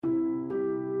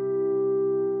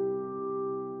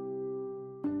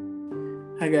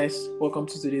Hi guys, welcome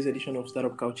to today's edition of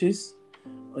Startup Couches.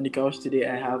 On the couch today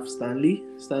I have Stanley.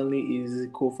 Stanley is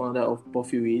co-founder of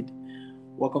Puffy Weed.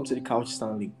 Welcome to the couch,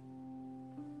 Stanley.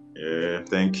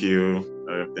 Thank you.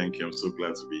 Thank you. I'm so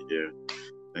glad to be here.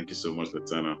 Thank you so much,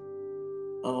 Latana.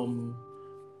 On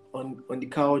the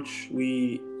couch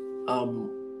we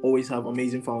always have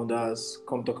amazing founders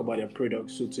come talk about their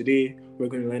products. So today we're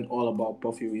going to learn all about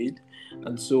Puffy Weed,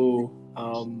 and so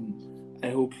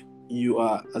I hope you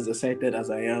are as excited as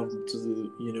I am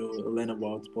to learn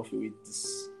about Puffy Weed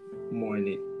this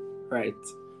morning, right?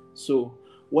 So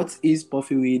what is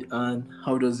Puffy Weed and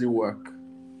how does it work?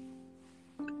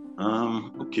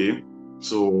 Okay.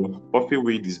 So Puffy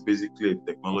Weed is basically a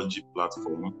technology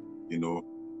platform,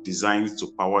 designed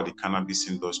to power the cannabis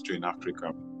industry in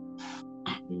Africa.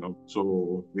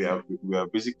 So we are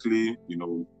basically,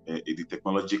 the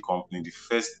technology company, the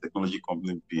first technology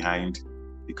company behind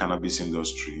the cannabis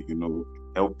industry,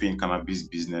 helping cannabis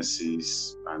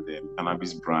businesses and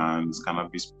cannabis brands,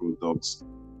 cannabis products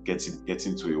get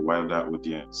into a wider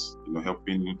audience,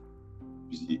 helping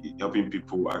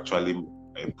people actually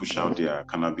push out their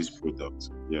cannabis products.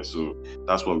 Yeah, so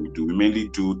that's what we do. We mainly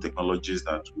do technologies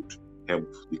that would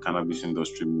help the cannabis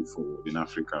industry move forward in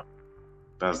Africa.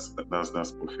 That's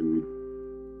Puffy Weed.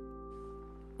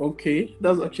 Okay,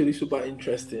 that's actually super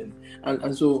interesting.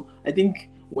 And so I think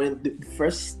when the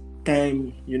first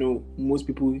time, most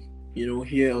people,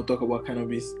 hear or talk about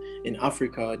cannabis in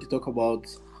Africa, they talk about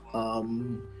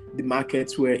the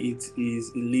markets where it is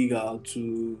illegal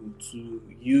to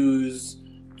use,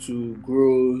 to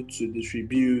grow, to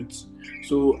distribute.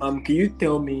 So can you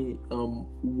tell me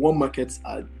what markets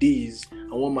are these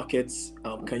and what markets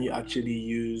can you actually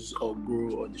use or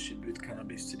grow or distribute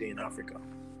cannabis today in Africa?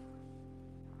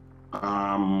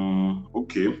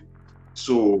 Okay.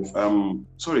 So,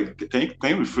 sorry, can you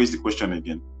rephrase the question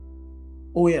again?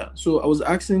 Oh yeah. So I was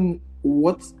asking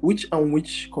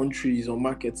which countries or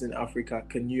markets in Africa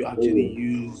can you actually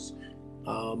use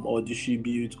or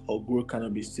distribute or grow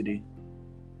cannabis today?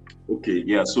 Okay,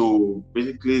 yeah. So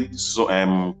basically,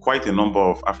 quite a number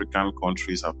of African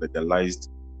countries have legalized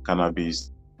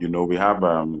cannabis. We have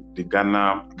the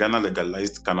Ghana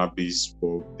legalized cannabis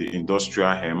for the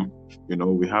industrial hemp.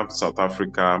 We have South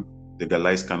Africa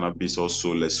legalized cannabis,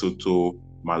 also Lesotho,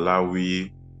 Malawi,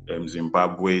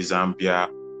 Zimbabwe, Zambia,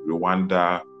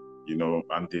 Rwanda,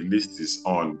 and the list is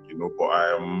on,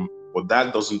 but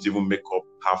that doesn't even make up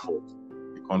half of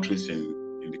the countries in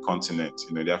the continent,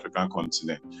 the African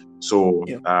continent. So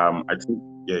Yeah. I think,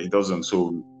 it doesn't.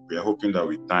 So we are hoping that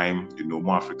with time,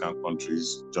 more African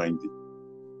countries join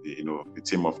the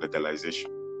team of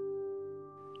legalization.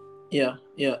 Yeah,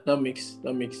 that makes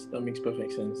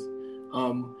perfect sense.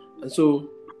 And so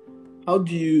how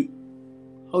do you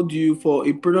for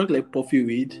a product like Puffy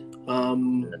Weed,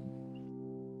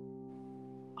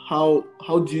 how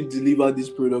do you deliver this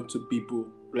product to people?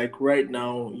 Like right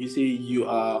now, you say you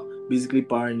are basically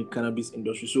powering the cannabis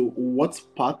industry. So what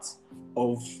part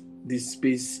of this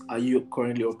space are you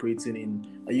currently operating in?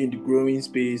 Are you in the growing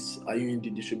space? Are you in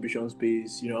the distribution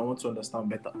space? I want to understand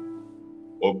better.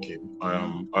 Okay.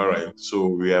 All right. So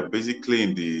we are basically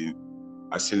in the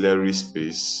ancillary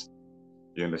space.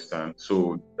 You understand?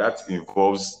 So that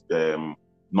involves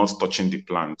not touching the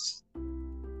plants.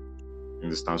 You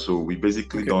understand? So we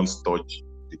basically don't touch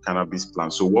the cannabis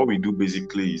plant. So what we do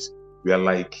basically is we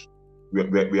built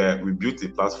a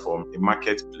platform, a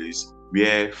marketplace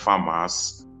where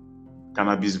farmers,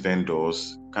 cannabis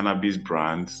vendors, cannabis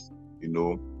brands,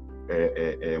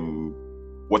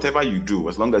 whatever you do,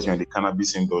 as long as you're in the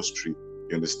cannabis industry,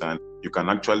 you understand, you can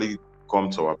actually come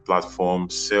to our platform,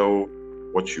 sell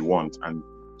what you want, and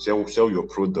sell your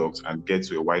products and get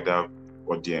to a wider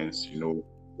audience,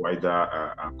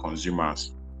 wider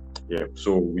consumers. Yeah,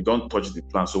 so we don't touch the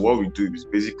plant. So what we do is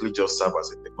basically just serve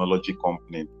as a technology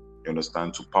company, you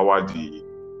understand, to power the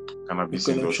cannabis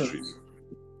industry.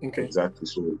 Okay. Exactly.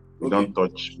 So we don't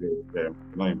touch, we're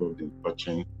not involved in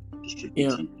touching,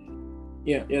 distributing.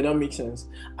 Yeah, that makes sense.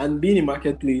 And being a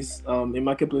marketplace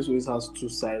always has two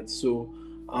sides. So,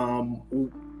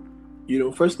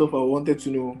 first off, I wanted to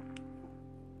know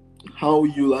how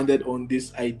you landed on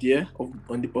this idea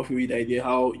on the Puffy Weed idea,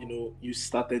 how you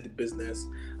started the business,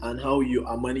 and how you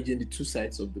are managing the two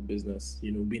sides of the business.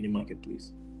 Being a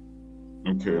marketplace.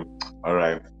 Okay, all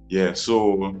right. Yeah,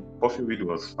 so Puffy Weed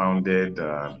was founded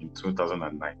in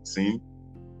 2019.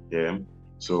 Yeah,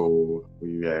 so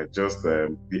we just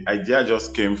the idea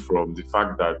just came from the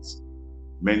fact that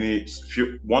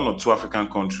one or two African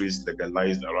countries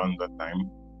legalized around that time,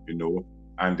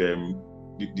 and the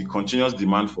continuous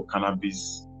demand for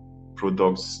cannabis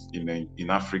products in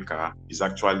Africa is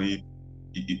actually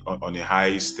on a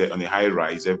high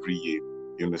rise every year.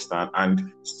 You understand?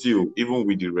 And still, even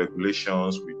with the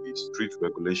regulations, with the strict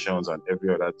regulations and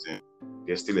every other thing,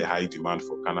 there's still a high demand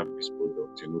for cannabis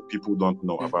products. People don't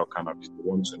know about cannabis; they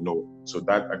want to know. So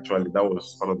that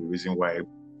was part of the reason why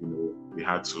we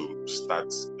had to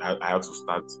start. I had to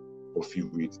start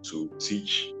Ofiweed to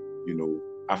teach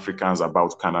Africans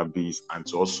about cannabis and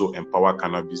to also empower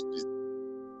cannabis business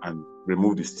and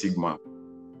remove the stigma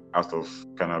out of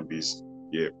cannabis.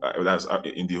 Yeah, that's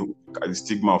in the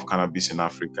stigma of cannabis in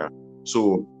Africa.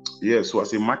 So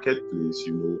as a marketplace,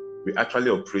 we actually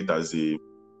operate as a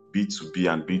B2B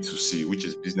and B2C, which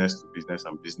is business to business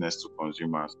and business to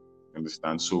consumers.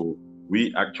 Understand? So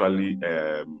we actually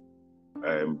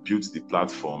built the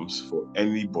platforms for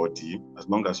anybody, as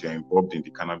long as you're involved in the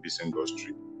cannabis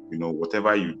industry.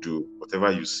 Whatever you do,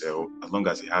 whatever you sell, as long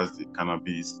as it has the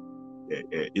cannabis,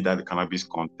 either the cannabis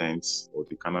contents or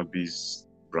the cannabis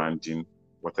branding,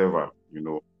 whatever,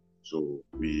 So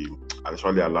we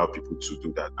actually allow people to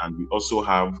do that. And we also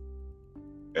have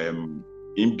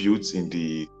inbuilt in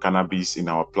the cannabis in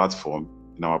our platform,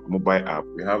 in our mobile app,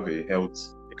 we have a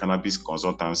cannabis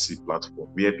consultancy platform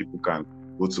where people can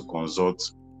go to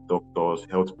consult doctors,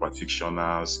 health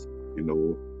practitioners,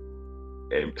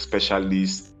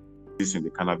 specialists in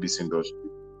the cannabis industry,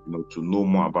 to know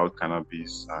more about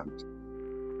cannabis and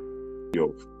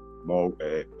of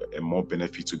more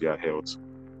benefit to their health.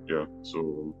 Yeah,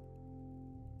 so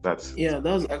that's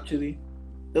actually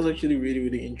really,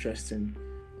 really interesting.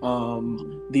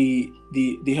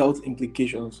 The health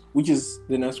implications, which is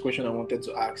the next question I wanted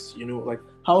to ask. Like,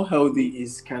 how healthy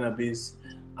is cannabis,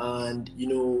 and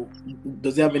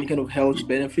does it have any kind of health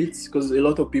benefits? Because a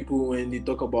lot of people, when they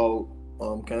talk about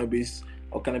cannabis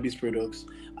or cannabis products,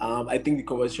 I think the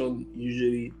conversation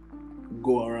usually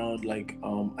go around like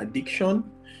addiction,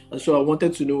 and so I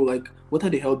wanted to know, like, what are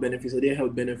the health benefits? Are there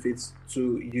health benefits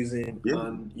to using,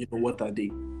 and what are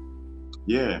they?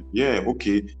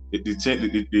 Okay.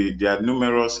 There are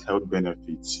numerous health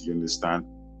benefits. You understand?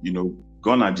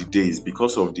 Gone are the days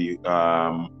because of the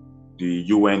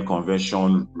UN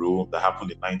Convention rule that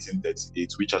happened in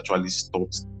 1938, which actually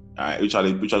stopped, which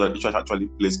actually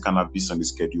placed cannabis on the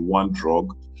Schedule 1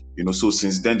 drug. So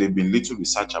since then, there've been little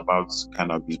research about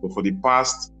cannabis. But for the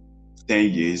past 10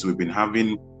 years, we've been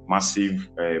having massive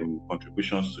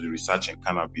contributions to the research in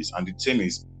cannabis. And the thing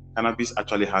is, cannabis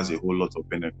actually has a whole lot of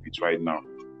benefits right now.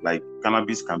 Like,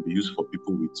 cannabis can be used for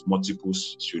people with multiple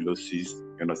sclerosis.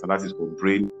 You understand? That is for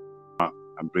brain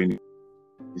and brain.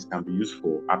 It can be used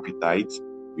for appetite,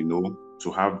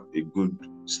 to have a good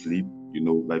sleep,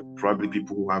 like probably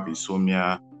people who have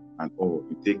insomnia and all.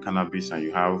 You take cannabis and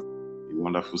you have a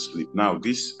wonderful sleep. Now,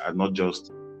 these are not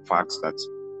just facts that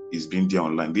is being there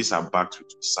online. These are backed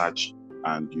with research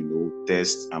and,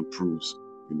 tests and proofs.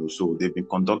 So they've been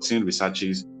conducting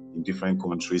researches in different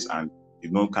countries, and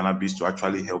they've known cannabis to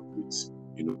actually help with,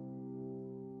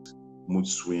 mood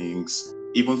swings,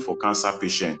 even for cancer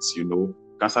patients.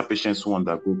 Cancer patients who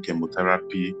undergo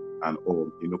chemotherapy and all.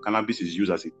 Cannabis is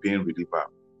used as a pain reliever.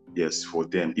 Yes, for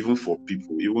them, even for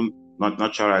people, even not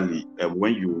naturally,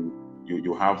 when you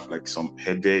have like some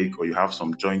headache, or you have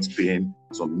some joint pain,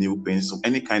 some knee pain, some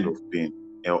any kind of pain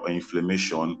or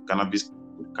inflammation, cannabis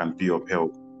can be of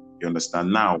help. You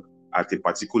understand? Now, at a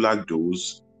particular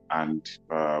dose, and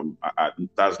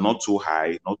that's not too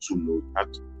high, not too low.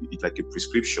 It's like a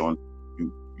prescription.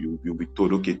 You'll be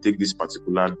told, okay, take this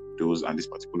particular dose and this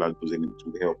particular dose, and it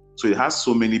will help. So it has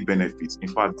so many benefits. In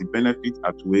fact, the benefit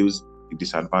outweighs the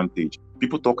disadvantage.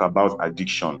 People talk about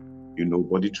addiction,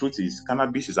 but the truth is,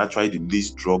 cannabis is actually the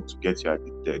least drug to get you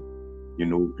addicted.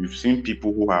 We've seen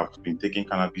people who have been taking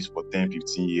cannabis for 10,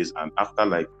 15 years, and after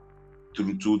like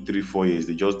 2, 3, 4 years,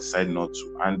 they just decide not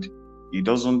to. And it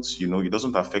doesn't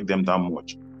affect them that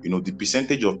much. The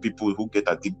percentage of people who get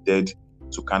addicted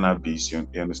to cannabis, you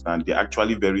understand, they're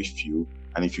actually very few.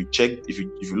 And if you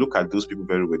look at those people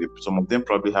very well, some of them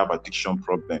probably have addiction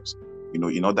problems,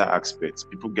 in other aspects.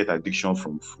 People get addiction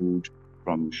from food,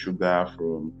 from sugar,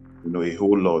 from, a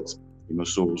whole lot.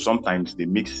 So sometimes they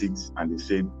mix it and they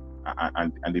say,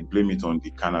 and they blame it on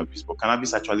the cannabis. But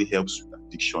cannabis actually helps with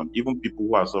addiction. Even people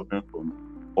who are suffering from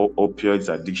opioids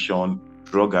addiction,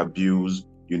 drug abuse,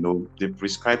 they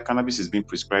prescribe, cannabis is being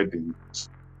prescribed in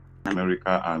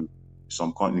America and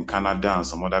in Canada and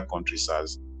some other countries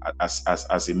as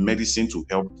a medicine to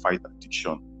help fight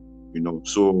addiction.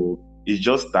 So it's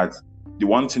just that the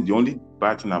only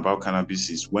bad thing about cannabis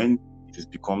is when it has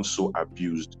become so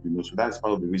abused. So that's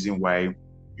part of the reason why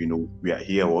we are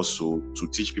here also to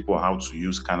teach people how to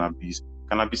use cannabis.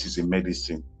 Cannabis is a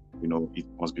medicine. It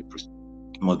must be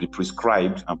must be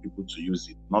prescribed and people to use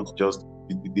it. Not just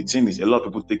the thing is, a lot of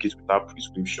people take it without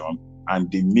prescription and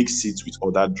they mix it with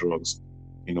other drugs.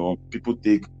 People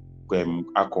take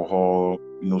alcohol,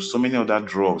 so many other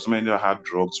drugs, so many other hard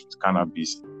drugs with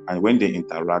cannabis, and when they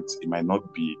interact, it might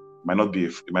not be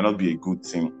a good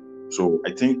thing. So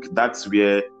I think that's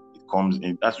where it comes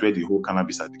in. That's where the whole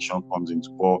cannabis addiction comes into.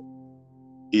 But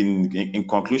in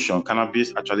conclusion,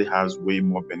 cannabis actually has way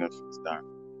more benefits than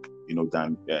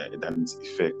its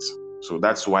effects. So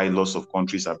that's why lots of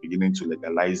countries are beginning to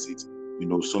legalize it.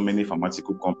 So many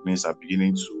pharmaceutical companies are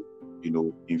beginning to,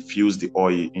 infuse the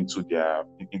oil into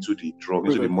the drug,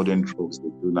 into the modern drugs they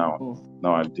do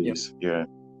nowadays. Yeah.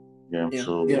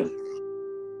 So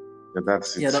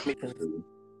that's it. Yeah, that makes sense.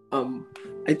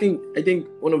 I think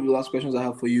one of the last questions I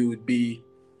have for you would be,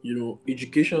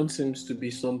 education seems to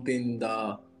be something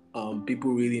that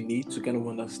people really need to kind of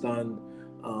understand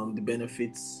the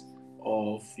benefits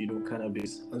of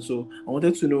cannabis. And so I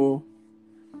wanted to know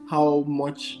how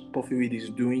much Puffy Weed is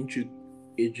doing to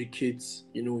educate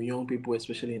young people,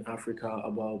 especially in Africa,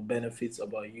 about benefits,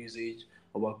 about usage,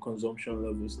 about consumption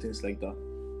levels, things like that.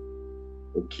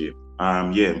 Okay.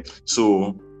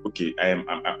 So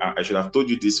I should have told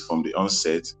you this from the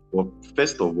onset. But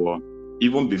first of all,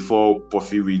 even before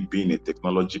Puffy Weed being a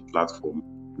technology platform,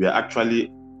 we are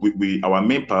actually our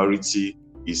main priority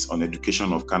is on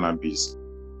education of cannabis.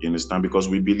 You understand? Because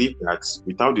we believe that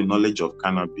without the knowledge of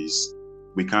cannabis,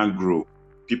 we can't grow.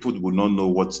 People would not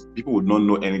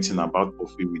know anything about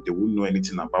Puffy Weed. They wouldn't know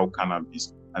anything about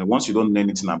cannabis. And once you don't know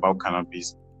anything about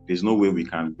cannabis, there's no way we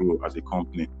can grow as a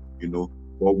company. But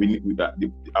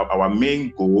our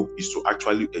main goal is to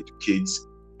actually educate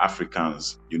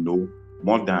Africans.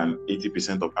 More than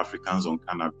 80% of Africans on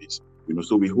cannabis.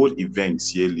 So we hold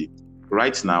events yearly.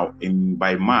 Right now,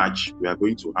 by March, we are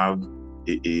going to have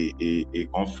a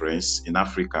conference in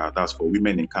Africa that's for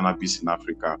women in cannabis in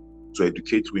Africa, to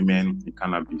educate women in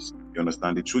cannabis. You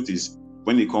understand? The truth is,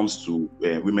 when it comes to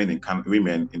women in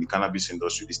the cannabis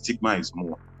industry, the stigma is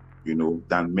more,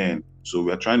 than men. So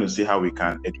we are trying to see how we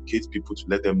can educate people to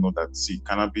let them know that, see,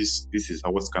 cannabis, this is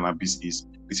what cannabis is.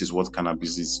 This is what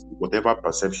cannabis is. Whatever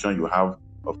perception you have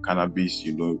of cannabis,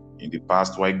 in the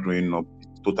past while growing up,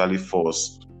 it's totally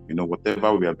false.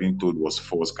 Whatever we are being told was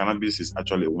false. Cannabis is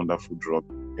actually a wonderful drug.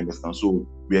 You understand? So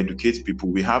we educate people.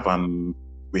 We have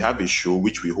a show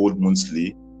which we hold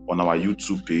monthly on our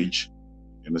YouTube page.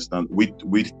 You understand? Weed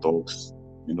Talks.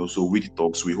 So Weed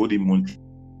Talks, we hold it monthly.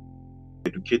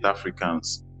 Educate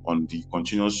Africans on the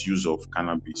continuous use of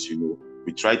cannabis.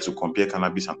 We try to compare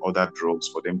cannabis and other drugs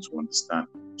for them to understand.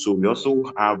 So we also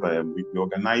have we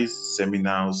organize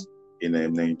seminars in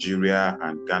Nigeria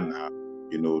and Ghana.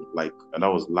 And that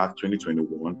was last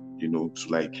 2021.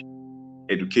 To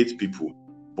educate people.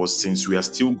 But since we are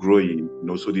still growing,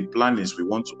 so the plan is we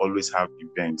want to always have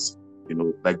events.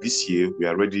 Like this year, we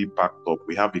are already packed up.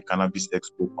 We have the Cannabis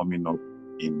Expo coming up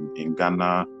in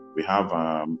Ghana. We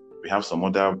have some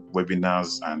other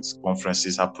webinars and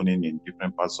conferences happening in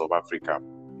different parts of Africa.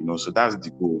 So that's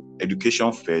the goal.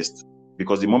 Education first,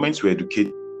 because the moment we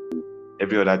educate,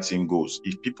 every other thing goes.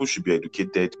 If people should be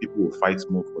educated, people will fight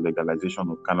more for legalization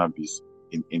of cannabis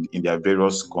in their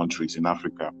various countries in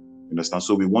Africa. You understand?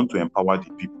 So we want to empower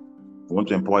the people. We want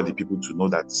to empower the people to know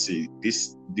that, see,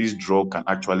 this drug can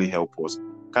actually help us.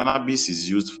 Cannabis is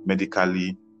used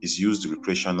medically, is used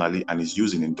recreationally, and is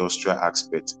used in industrial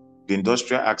aspects. The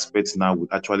industrial aspects now would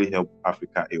actually help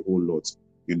Africa a whole lot.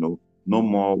 No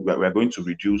more, we are going to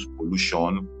reduce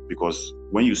pollution, because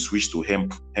when you switch to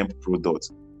hemp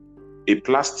products, a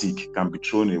plastic can be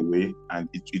thrown away and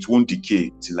it won't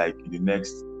decay till in the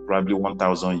next probably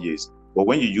 1,000 years. But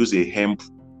when you use a hemp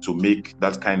to make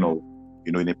that kind of,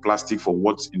 in a plastic for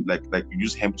like you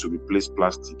use hemp to replace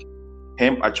plastic,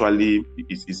 hemp actually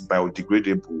is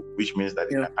biodegradable, which means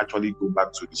that it can actually go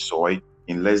back to the soil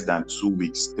in less than 2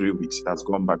 weeks, 3 weeks. It has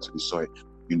gone back to the soil,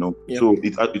 So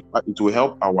it will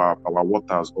help our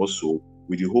waters also,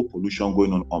 with the whole pollution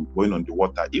going on the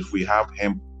water. If we have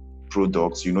hemp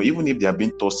products, even if they are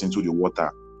being tossed into the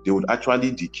water, they would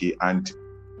actually decay. And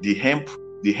the hemp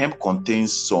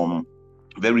contains some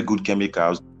very good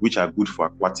chemicals which are good for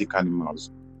aquatic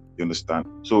animals. You understand?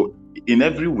 So in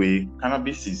every way,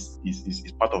 cannabis is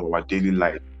part of our daily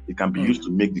life. It can be used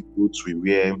to make the clothes we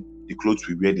wear,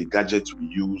 the gadgets we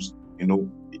use,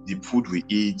 the food we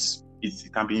eat.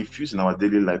 It can be infused in our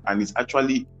daily life, and it's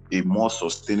actually a more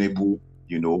sustainable,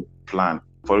 plan.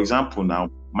 For example, now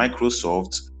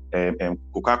Microsoft and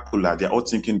Coca-Cola, they're all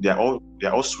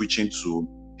switching to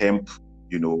hemp,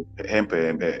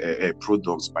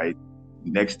 products by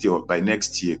next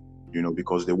year,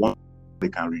 because they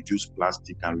can reduce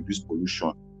plastic and reduce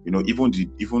pollution.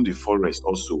 even the forest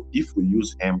also. If we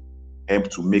use hemp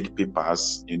to make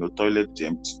papers, toilet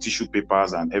tissue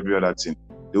papers and every other thing,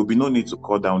 there will be no need to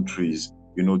cut down trees,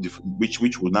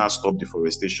 which will now stop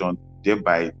deforestation,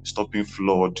 thereby stopping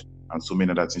flood and so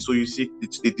many other things. So you see,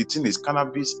 the thing is,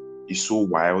 cannabis is so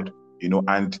wild,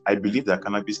 and I believe that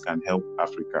cannabis can help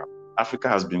Africa. Africa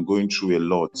has been going through a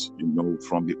lot,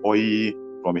 from the oil,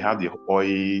 we have the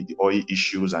oil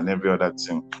issues and every other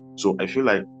thing. So I feel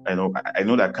like I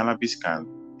know that cannabis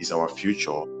is our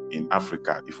future in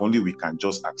Africa. If only we can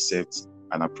just accept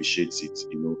and appreciate it.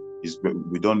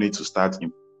 We don't need to start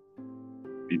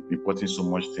importing so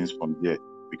much things from there.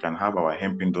 We can have our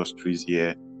hemp industries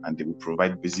here, and they will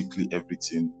provide basically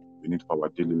everything we need for our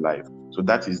daily life. So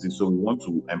that is it. So we want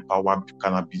to empower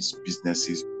cannabis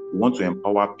businesses. We want to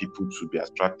empower people to be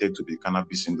attracted to the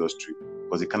cannabis industry,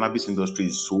 because the cannabis industry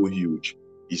is so huge.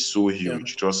 It's so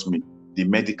huge. Yeah. Trust me. The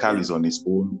medical is on its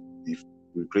own, the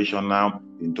recreational,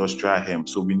 industrial hemp.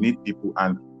 So we need people,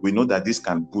 and we know that this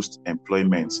can boost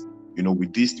employment.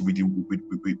 With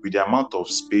the amount of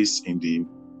space in the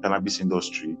cannabis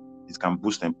industry, it can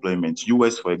boost employment.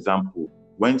 US, for example,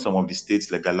 when some of the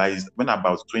states legalized, when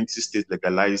about 20 states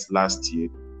legalized last year,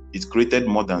 it created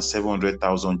more than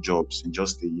 700,000 jobs in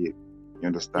just a year. You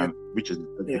understand? Yeah. Which is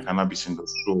the cannabis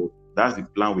industry. So that's the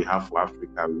plan we have for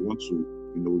Africa. We want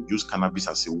to, use cannabis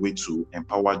as a way to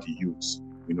empower the youths.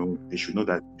 They should know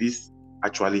that this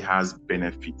actually has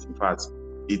benefits. In fact,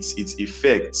 its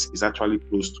effect is actually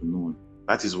close to known.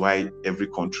 That is why every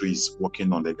country is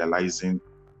working on legalizing,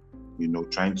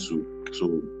 trying to.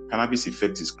 So cannabis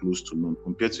effect is close to known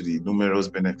compared to the numerous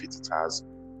benefits it has.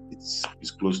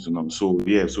 It's close to known. So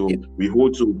we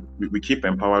keep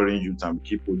empowering youth, and we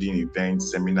keep holding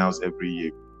events, seminars every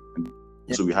year. And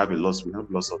so we have lots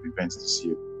of events this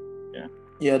year. Yeah.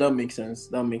 Yeah, that makes sense.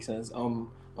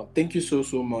 Thank you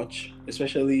so much,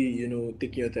 especially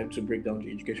taking your time to break down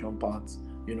the education part,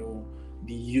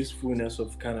 the usefulness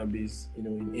of cannabis,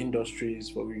 in industries,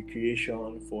 for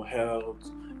recreation, for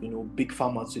health. Big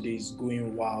pharma today is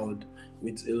going wild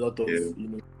with a lot of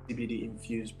CBD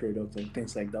infused products and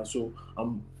things like that. So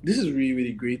this is really,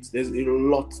 really great. There's a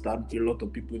lot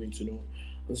of people need to know.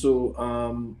 And so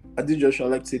Adi Joshua,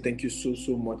 I'd like to say thank you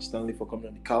so much, Stanley, for coming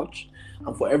on the couch.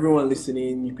 And for everyone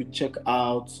listening, you could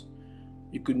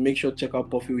make sure to check out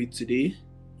Puffy Weed today.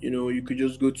 You could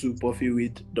just go to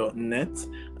puffyweed.net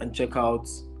and check out,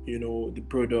 the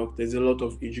product. There's a lot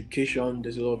of education.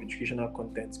 There's a lot of educational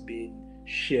content being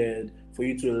shared for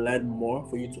you to learn more,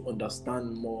 for you to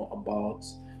understand more about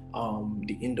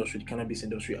the industry, the cannabis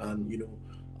industry, and,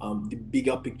 the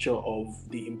bigger picture of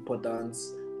the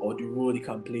importance or the role it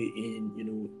can play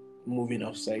in, moving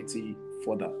our society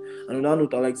further. And on that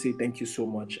note, I'd like to say thank you so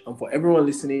much. And for everyone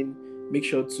listening, make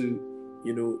sure to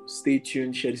stay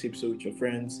tuned, share this episode with your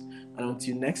friends, and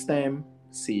until next time,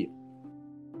 see you.